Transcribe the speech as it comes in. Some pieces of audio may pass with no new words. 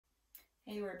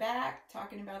Hey, we're back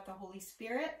talking about the Holy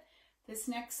Spirit. This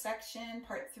next section,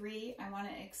 part 3, I want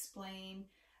to explain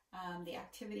the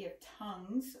activity of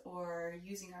tongues or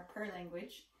using our prayer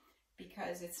language,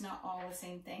 because it's not all the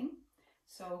same thing.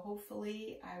 So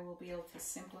hopefully I will be able to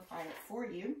simplify it for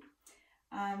you.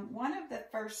 One of the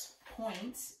first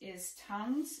points is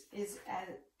tongues is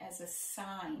as a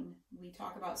sign. We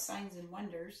talk about signs and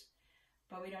wonders,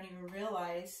 but we don't even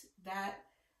realize that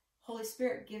Holy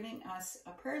Spirit giving us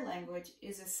a prayer language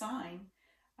is a sign,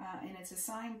 and it's a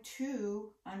sign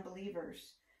to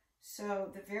unbelievers.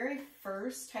 So the very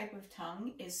first type of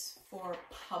tongue is for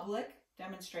public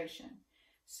demonstration.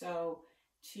 So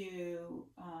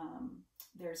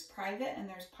there's private and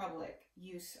there's public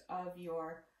use of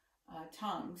your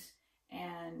tongues.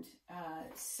 And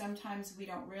sometimes we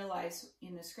don't realize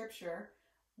in the scripture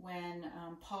when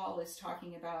Paul is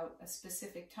talking about a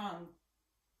specific tongue,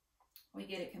 we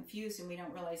get it confused and we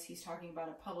don't realize he's talking about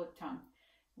a public tongue,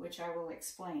 which I will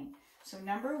explain. So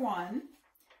number 1,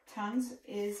 tongues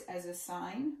is as a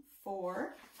sign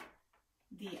for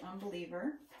the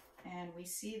unbeliever. And we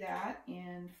see that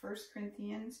in 1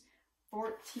 Corinthians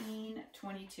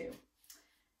 14:22.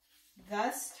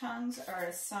 Thus tongues are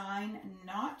a sign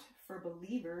not for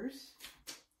believers,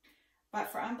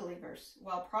 but for unbelievers,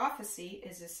 while prophecy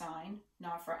is a sign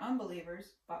not for unbelievers,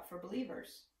 but for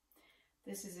believers.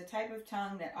 This is a type of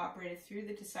tongue that operated through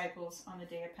the disciples on the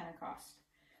day of Pentecost.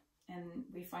 And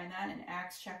we find that in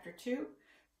Acts chapter 2,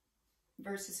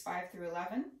 verses 5 through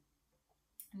 11.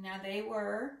 Now they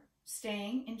were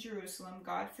staying in Jerusalem,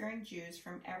 God-fearing Jews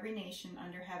from every nation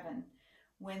under heaven.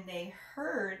 When they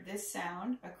heard this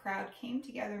sound, a crowd came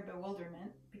together in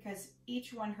bewilderment, because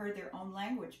each one heard their own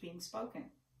language being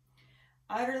spoken.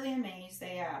 Utterly amazed,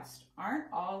 they asked,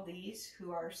 "Aren't all these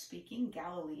who are speaking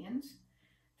Galileans?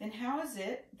 Then how is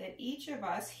it that each of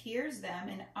us hears them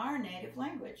in our native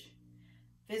language?"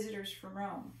 Visitors from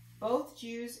Rome, both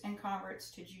Jews and converts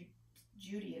to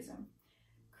Judaism,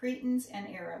 Cretans and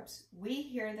Arabs, we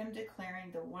hear them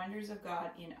declaring the wonders of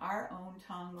God in our own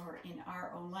tongue or in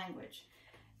our own language.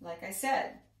 Like I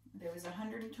said, there was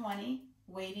 120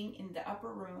 waiting in the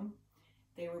upper room.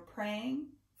 They were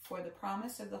praying for the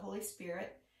promise of the Holy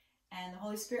Spirit, and the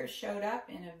Holy Spirit showed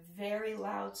up in a very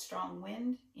loud, strong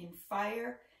wind, in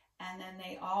fire, and then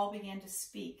they all began to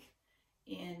speak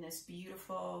in this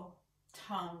beautiful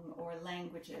tongue or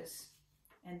languages.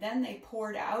 And then they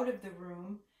poured out of the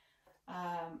room,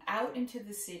 out into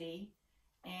the city,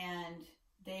 and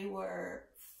they were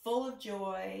full of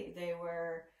joy. They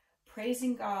were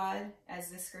praising God,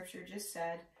 as the scripture just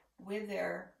said, with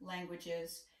their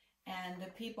languages. And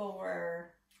the people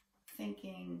were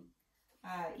thinking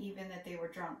even that they were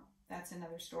drunk. That's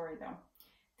another story, though.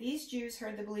 These Jews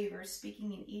heard the believers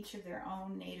speaking in each of their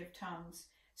own native tongues.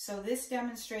 So this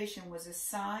demonstration was a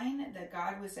sign that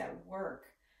God was at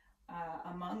work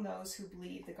among those who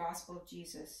believed the gospel of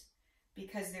Jesus,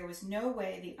 because there was no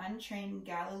way the untrained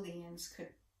Galileans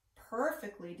could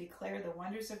perfectly declare the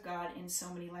wonders of God in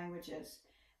so many languages.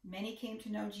 Many came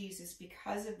to know Jesus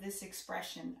because of this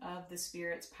expression of the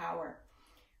Spirit's power.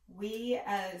 We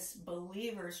as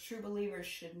believers, true believers,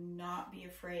 should not be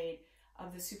afraid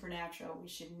of the supernatural. We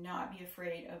should not be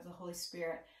afraid of the Holy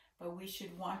Spirit, but we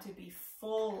should want to be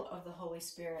full of the Holy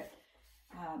Spirit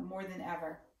more than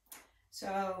ever.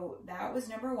 So that was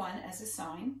number 1, as a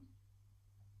sign.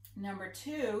 Number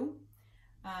 2,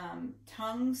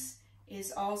 tongues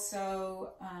is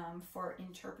also for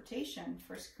interpretation.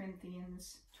 1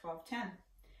 Corinthians 12:10.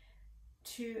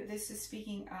 This is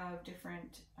speaking of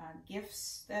different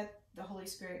gifts that the Holy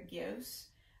Spirit gives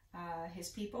his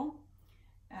people.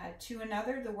 To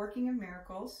another, the working of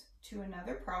miracles. To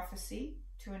another, prophecy.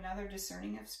 To another,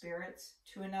 discerning of spirits.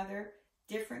 To another,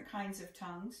 different kinds of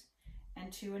tongues.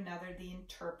 And to another, the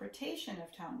interpretation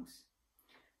of tongues.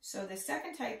 So the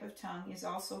second type of tongue is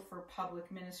also for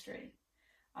public ministry.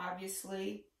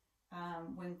 Obviously,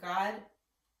 when God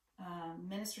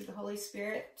ministered the Holy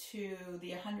Spirit to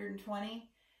the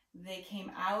 120, they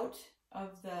came out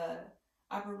of the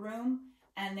upper room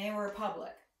and they were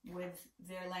public with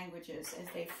their languages as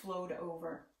they flowed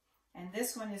over. And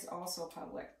this one is also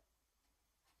public.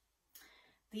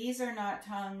 These are not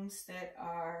tongues that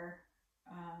are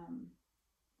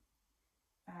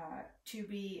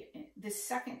this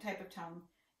second type of tongue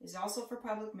is also for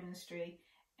public ministry,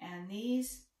 and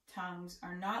these tongues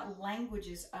are not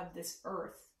languages of this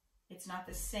earth. It's not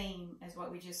the same as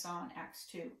what we just saw in Acts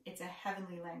 2. It's a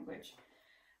heavenly language.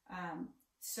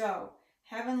 So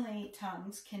heavenly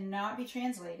tongues cannot be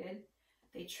translated.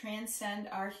 They transcend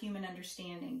our human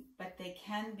understanding, but they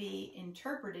can be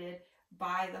interpreted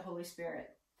by the Holy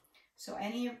Spirit. So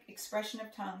any expression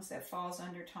of tongues that falls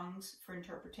under tongues for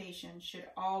interpretation should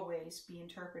always be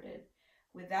interpreted.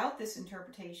 Without this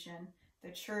interpretation,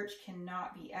 the church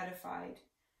cannot be edified,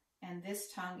 and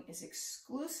this tongue is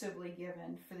exclusively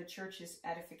given for the church's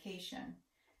edification.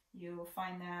 You'll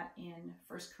find that in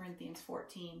 1 Corinthians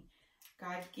 14.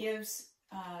 God gives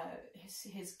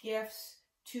his gifts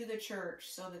to the church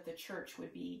so that the church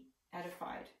would be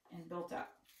edified and built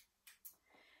up.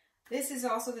 This is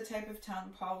also the type of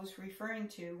tongue Paul was referring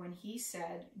to when he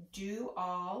said, do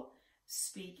all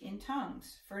speak in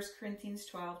tongues. 1 Corinthians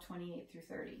 12, 28 through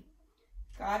 30.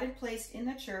 God had placed in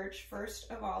the church, first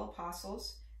of all,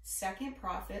 apostles, second,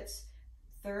 prophets,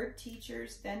 third,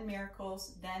 teachers, then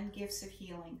miracles, then gifts of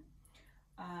healing,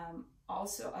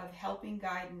 also of helping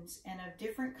guidance, and of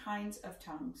different kinds of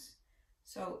tongues.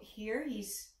 So here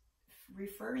he's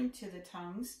referring to the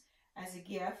tongues as a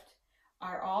gift.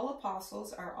 Are all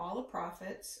apostles, are all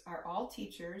prophets, are all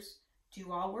teachers,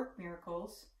 do all work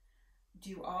miracles,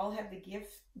 do all have the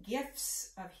gifts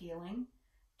of healing,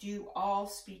 do all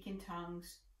speak in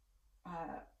tongues,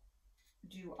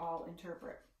 do all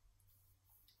interpret.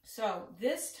 So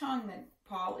this tongue that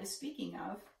Paul is speaking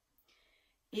of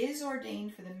is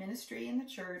ordained for the ministry in the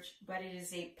church, but it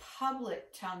is a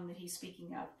public tongue that he's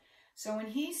speaking of. So when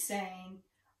he's saying,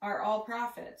 are all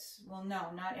prophets? Well, no,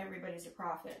 not everybody's a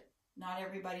prophet. Not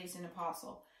everybody's an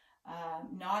apostle.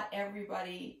 Not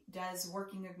everybody does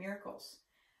working of miracles.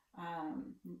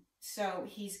 So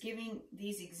he's giving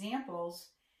these examples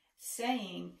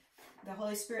saying the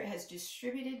Holy Spirit has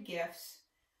distributed gifts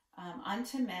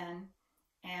unto men,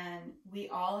 and we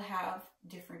all have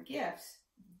different gifts.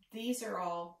 These are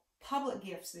all public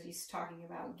gifts that he's talking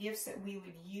about, gifts that we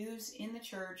would use in the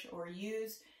church or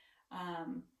use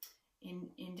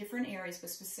in different areas, but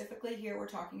specifically here we're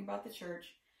talking about the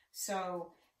church.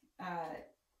 So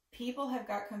people have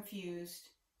got confused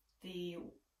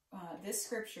this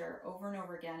scripture over and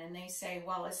over again, and they say,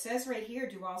 well, it says right here,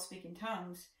 do all speak in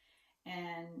tongues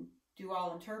and do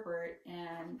all interpret,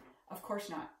 and of course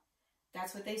not.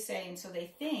 That's what they say, and so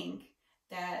they think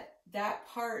that that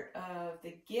part of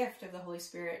the gift of the Holy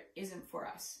Spirit isn't for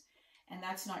us, and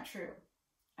that's not true,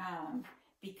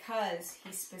 because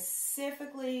he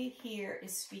specifically here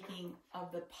is speaking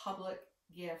of the public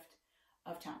gift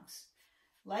of tongues.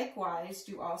 Likewise,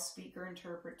 do all speak or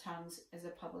interpret tongues as a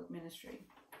public ministry.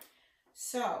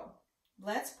 So,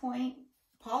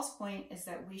 Paul's point is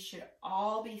that we should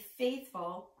all be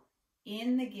faithful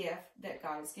in the gift that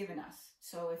God has given us.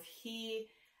 So if he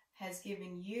has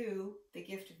given you the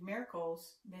gift of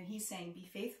miracles, then he's saying be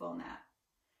faithful in that.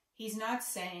 He's not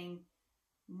saying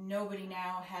nobody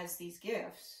now has these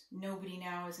gifts, nobody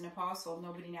now is an apostle,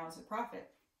 nobody now is a prophet.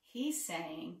 He's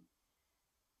saying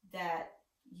that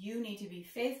you need to be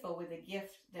faithful with the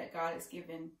gift that God has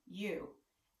given you.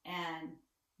 And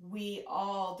we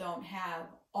all don't have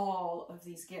all of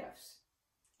these gifts.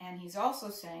 And he's also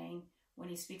saying, when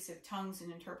he speaks of tongues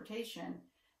and interpretation,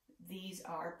 these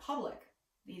are public.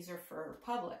 These are for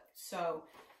public. So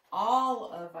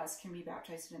all of us can be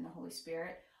baptized in the Holy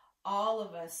Spirit. All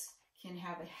of us can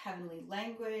have a heavenly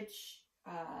language,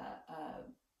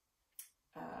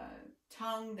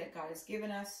 tongue that God has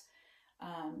given us,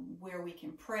 where we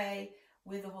can pray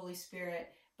with the Holy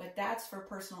Spirit, but that's for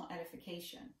personal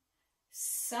edification.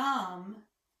 Some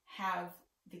have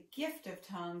the gift of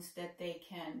tongues that they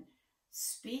can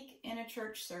speak in a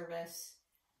church service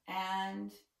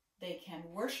and they can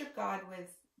worship God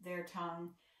with their tongue,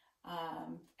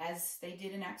 as they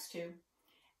did in Acts 2,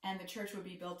 and the church would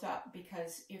be built up,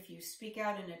 because if you speak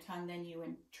out in a tongue, then you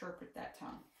interpret that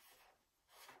tongue.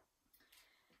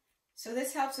 So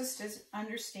this helps us to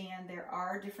understand there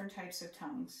are different types of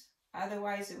tongues.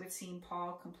 Otherwise, it would seem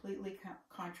Paul completely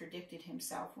contradicted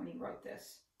himself when he wrote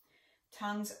this.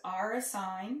 Tongues are a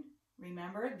sign.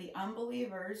 Remember, the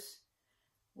unbelievers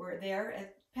were there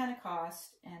at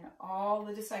Pentecost, and all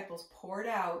the disciples poured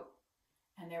out,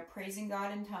 and they're praising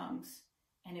God in tongues,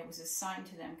 and it was a sign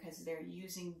to them because they're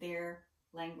using their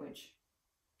language.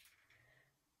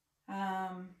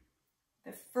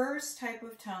 The first type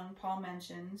of tongue Paul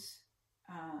mentions,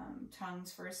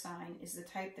 tongues for a sign, is the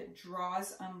type that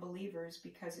draws unbelievers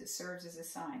because it serves as a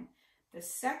sign. The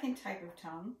second type of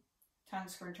tongue,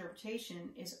 tongues for interpretation,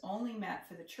 is only meant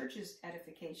for the church's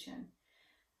edification.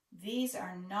 These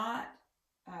are not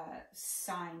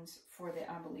signs for the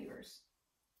unbelievers.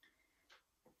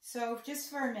 So just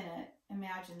for a minute,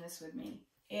 imagine this with me.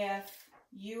 If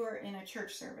you are in a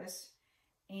church service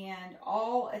and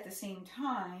all at the same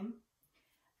time,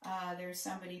 there's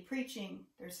somebody preaching,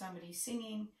 there's somebody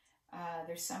singing,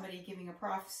 there's somebody giving a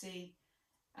prophecy,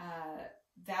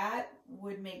 that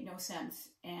would make no sense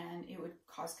and it would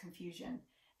cause confusion.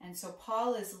 And so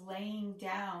Paul is laying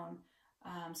down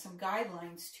some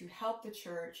guidelines to help the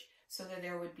church so that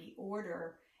there would be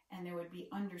order and there would be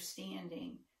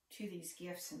understanding to these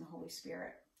gifts in the Holy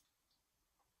Spirit.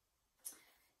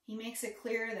 He makes it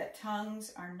clear that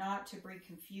tongues are not to bring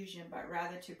confusion, but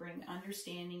rather to bring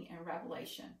understanding and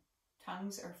revelation.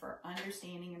 Tongues are for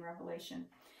understanding and revelation.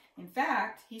 In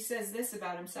fact, he says this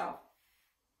about himself.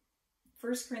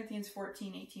 1 Corinthians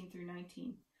 14:18 through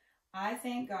 19. I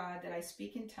thank God that I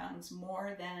speak in tongues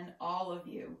more than all of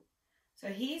you. So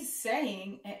he's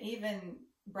saying, even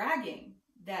bragging,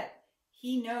 that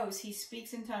he knows he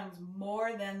speaks in tongues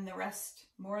more than the rest,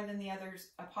 more than the other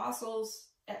apostles,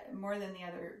 more than the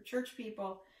other church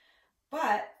people.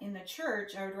 But in the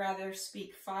church, I would rather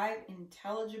speak 5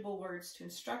 intelligible words to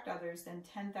instruct others than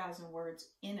 10,000 words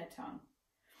in a tongue.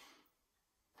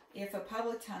 If a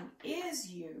public tongue is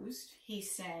used,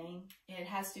 he's saying it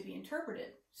has to be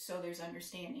interpreted so there's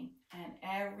understanding. And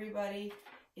everybody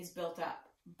is built up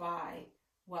by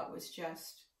what was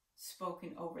just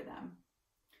spoken over them.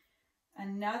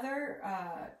 Another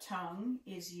tongue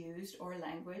is used, or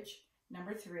language,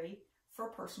 number 3, for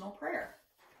personal prayer.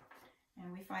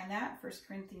 And we find that 1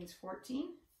 Corinthians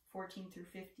 14 through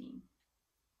 15.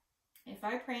 If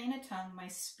I pray in a tongue, my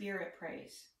spirit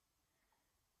prays,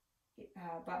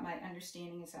 but my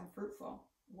understanding is unfruitful.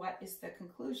 What is the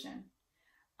conclusion?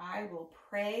 I will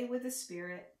pray with the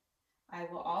spirit. I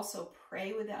will also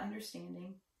pray with the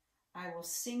understanding. I will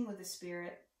sing with the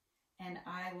spirit, and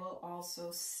I will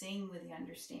also sing with the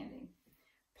understanding.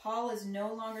 Paul is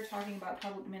no longer talking about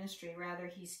public ministry. Rather,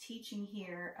 he's teaching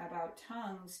here about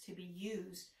tongues to be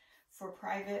used for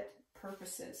private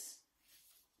purposes.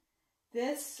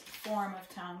 This form of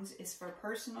tongues is for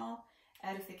personal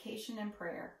edification and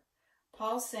prayer.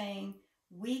 Paul's saying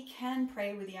we can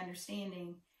pray with the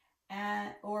understanding,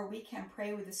 or we can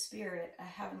pray with the spirit, a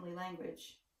heavenly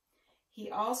language.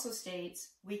 He also states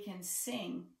we can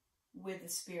sing with the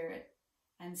spirit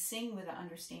and sing with the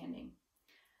understanding.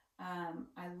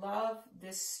 I love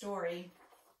this story.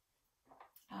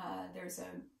 There's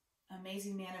an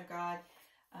amazing man of God.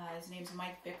 His name's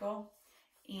Mike Bickle,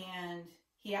 and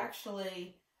he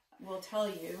actually will tell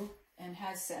you, and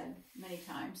has said many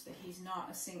times, that he's not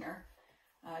a singer,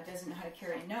 doesn't know how to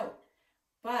carry a note.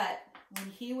 But when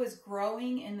he was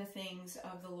growing in the things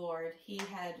of the Lord, he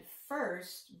had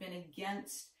first been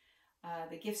against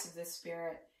the gifts of the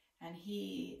Spirit, and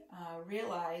he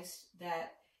realized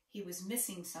that he was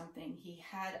missing something. He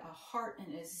had a heart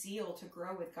and a zeal to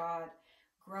grow with God,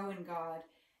 grow in God,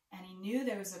 and he knew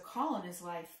there was a call in his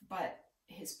life, but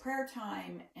his prayer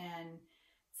time and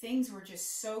things were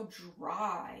just so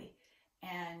dry.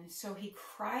 And so he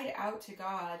cried out to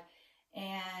God,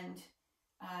 and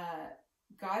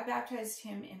God baptized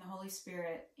him in the Holy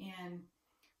Spirit. And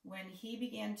when he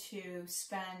began to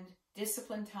spend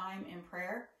disciplined time in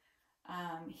prayer,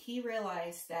 he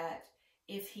realized that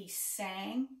if he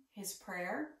sang his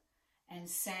prayer and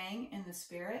sang in the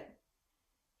Spirit,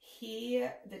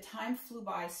 the time flew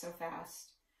by so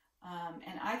fast.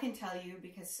 And I can tell you,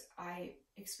 because I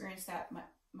experienced that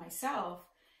myself,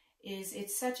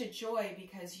 it's such a joy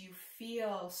because you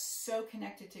feel so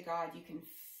connected to God. You can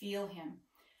feel him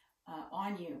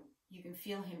on you. You can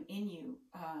feel him in you.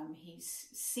 He's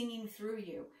singing through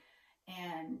you.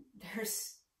 And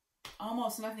there's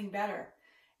almost nothing better.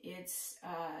 It's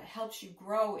helps you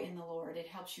grow in the Lord. It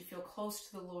helps you feel close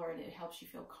to the Lord. It helps you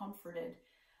feel comforted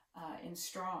and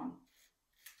strong.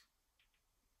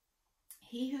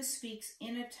 He who speaks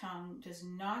in a tongue does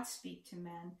not speak to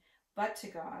men, but to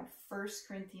God. 1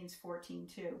 Corinthians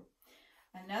 14:2.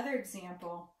 Another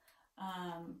example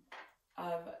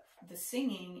of the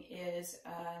singing is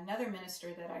another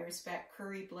minister that I respect,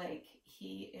 Curry Blake.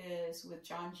 He is with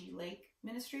John G. Lake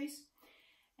Ministries.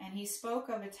 And he spoke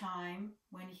of a time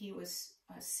when he was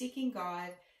seeking God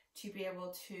to be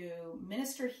able to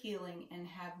minister healing and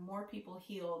have more people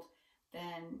healed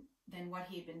than what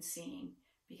he'd been seeing,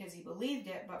 because he believed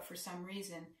it, but for some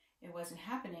reason it wasn't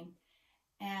happening.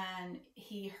 And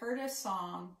he heard a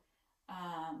song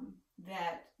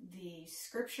that the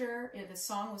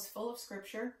song was full of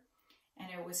scripture,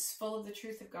 and it was full of the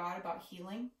truth of God about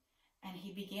healing. And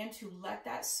he began to let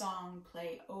that song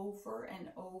play over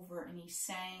and over, and he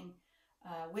sang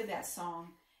with that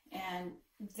song. And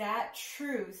that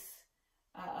truth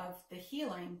of the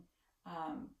healing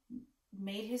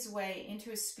made his way into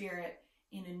his spirit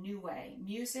in a new way.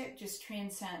 Music just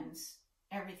transcends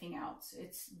everything else.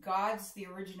 God's the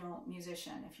original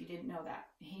musician, if you didn't know that.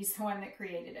 He's the one that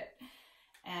created it.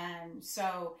 And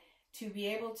so to be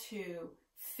able to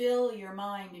fill your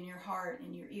mind and your heart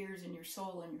and your ears and your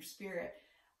soul and your spirit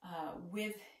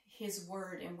with his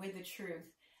word and with the truth.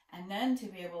 And then to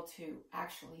be able to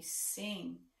actually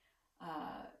sing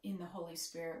in the Holy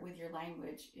Spirit with your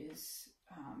language is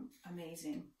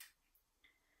amazing.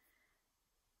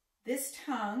 This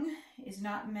tongue is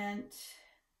not meant,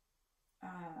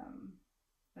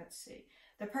 let's see.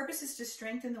 The purpose is to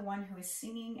strengthen the one who is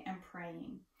singing and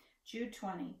praying. Jude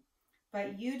 20.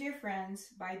 But you, dear friends,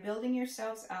 by building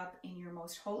yourselves up in your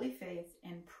most holy faith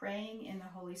and praying in the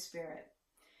Holy Spirit.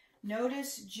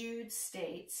 Notice Jude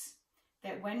states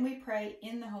that when we pray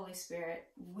in the Holy Spirit,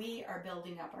 we are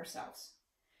building up ourselves.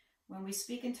 When we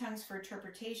speak in tongues for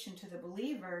interpretation to the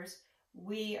believers,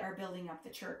 we are building up the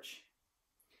church.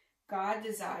 God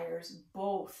desires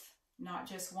both, not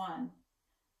just one.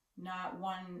 Not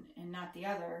one and not the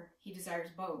other. He desires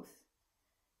both.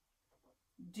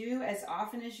 Do as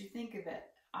often as you think of it.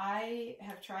 I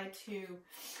have tried to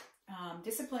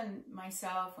discipline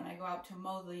myself when I go out to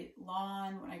mow the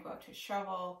lawn, when I go out to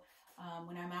shovel,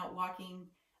 when I'm out walking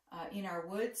in our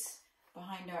woods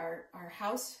behind our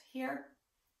house here.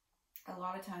 A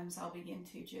lot of times I'll begin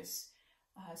to just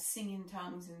sing in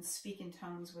tongues and speak in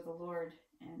tongues with the Lord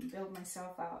and build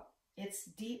myself out. It's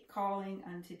deep calling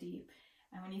unto deep.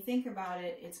 And when you think about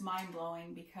it, it's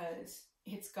mind-blowing because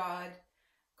it's God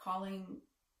calling,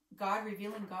 God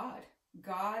revealing God.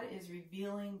 God is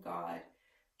revealing God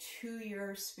to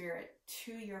your spirit,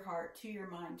 to your heart, to your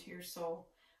mind, to your soul.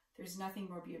 There's nothing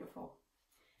more beautiful.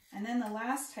 And then the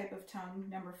last type of tongue,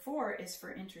 number 4, is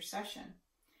for intercession.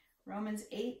 Romans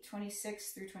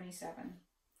 8:26 through 27.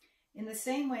 In the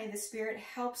same way, the Spirit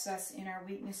helps us in our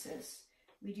weaknesses.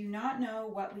 We do not know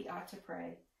what we ought to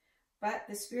pray, but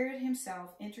the Spirit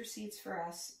himself intercedes for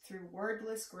us through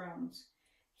wordless groans.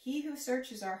 He who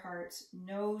searches our hearts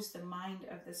knows the mind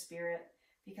of the Spirit,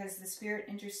 because the Spirit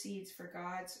intercedes for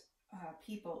God's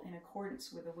people in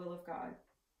accordance with the will of God.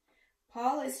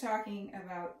 Paul is talking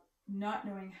about not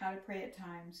knowing how to pray at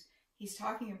times. He's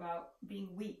talking about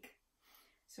being weak.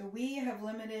 So we have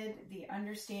limited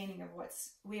understanding of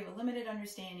what's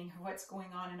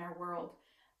going on in our world.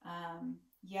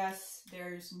 Yes,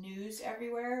 there's news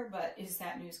everywhere, but is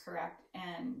that news correct?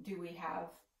 And do we have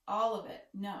all of it?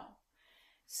 No.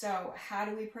 So how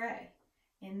do we pray?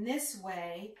 In this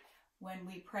way, when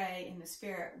we pray in the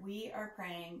Spirit, we are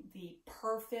praying the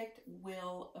perfect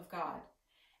will of God.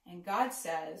 And God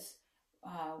says,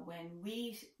 when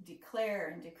we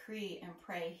declare and decree and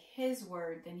pray his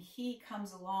word, then he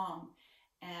comes along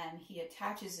and he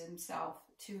attaches himself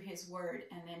to his word,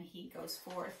 and then he goes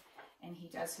forth and he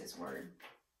does his word.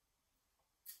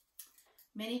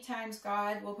 Many times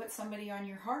God will put somebody on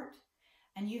your heart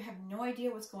and you have no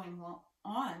idea what's going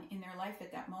on in their life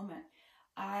at that moment.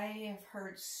 I have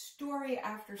heard story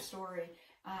after story.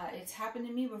 It's happened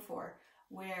to me before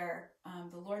where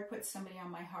the Lord puts somebody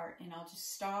on my heart and I'll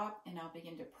just stop and I'll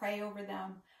begin to pray over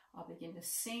them. I'll begin to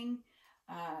sing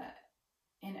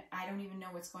and I don't even know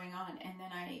what's going on. And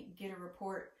then I get a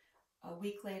report a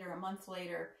week later, a month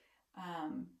later,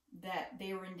 that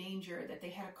they were in danger, that they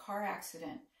had a car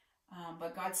accident,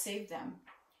 but God saved them.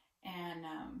 And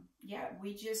yeah,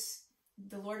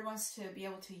 the Lord wants to be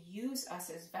able to use us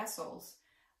as vessels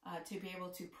to be able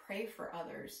to pray for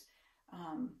others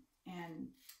and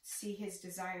see his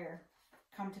desire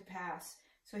come to pass.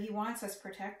 So he wants us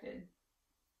protected.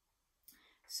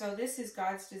 So this is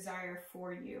God's desire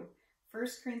for you. 1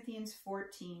 Corinthians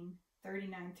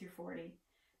 14:39 through 40.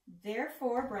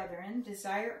 Therefore, brethren,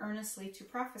 desire earnestly to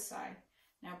prophesy.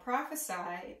 Now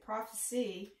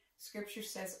prophecy, Scripture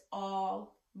says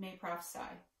all may prophesy.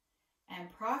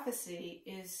 And prophecy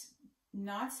is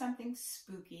not something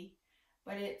spooky,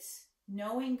 but it's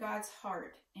knowing God's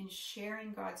heart and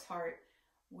sharing God's heart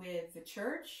with the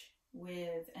church,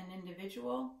 with an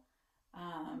individual.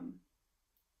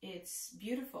 It's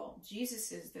beautiful.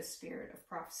 Jesus is the spirit of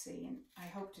prophecy, and I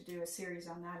hope to do a series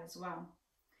on that as well.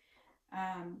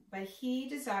 But he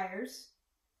desires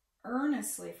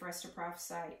earnestly for us to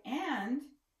prophesy. And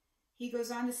he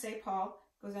goes on to say, Paul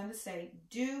goes on to say,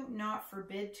 do not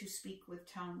forbid to speak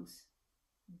with tongues.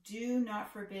 Do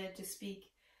not forbid to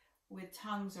speak with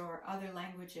tongues or other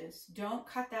languages. Don't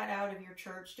cut that out of your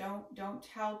church. Don't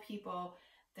tell people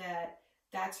that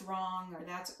that's wrong or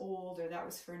that's old or that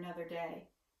was for another day.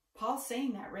 Paul's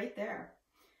saying that right there.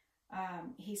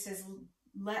 He says,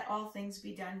 let all things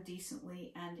be done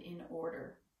decently and in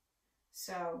order.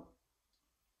 So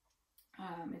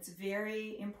it's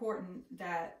very important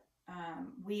that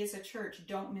we as a church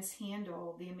don't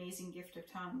mishandle the amazing gift of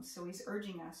tongues. So he's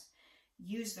urging us,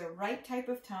 use the right type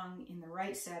of tongue in the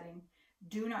right setting.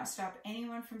 Do not stop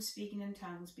anyone from speaking in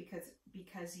tongues because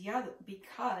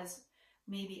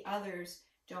maybe others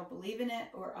don't believe in it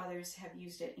or others have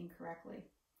used it incorrectly.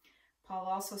 Paul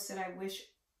also said, I wish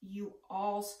you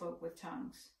all spoke with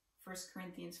tongues. 1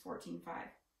 Corinthians 14:5.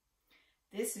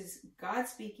 This is God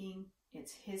speaking.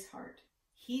 It's his heart.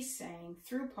 He's saying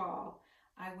through Paul,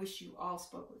 I wish you all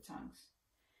spoke with tongues.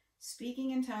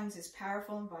 Speaking in tongues is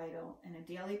powerful and vital and a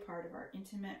daily part of our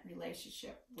intimate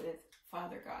relationship with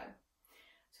Father God.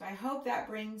 So I hope that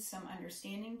brings some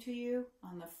understanding to you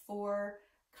on the 4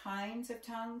 kinds of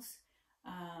tongues.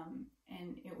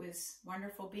 And it was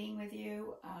wonderful being with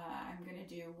you. I'm going to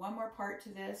do one more part to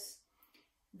this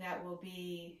that will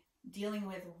be dealing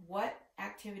with what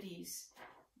activities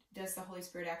does the Holy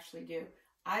Spirit actually do.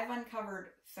 I've uncovered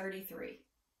 33,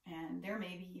 and there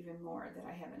may be even more that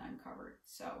I haven't uncovered.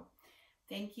 So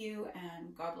thank you,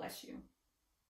 and God bless you.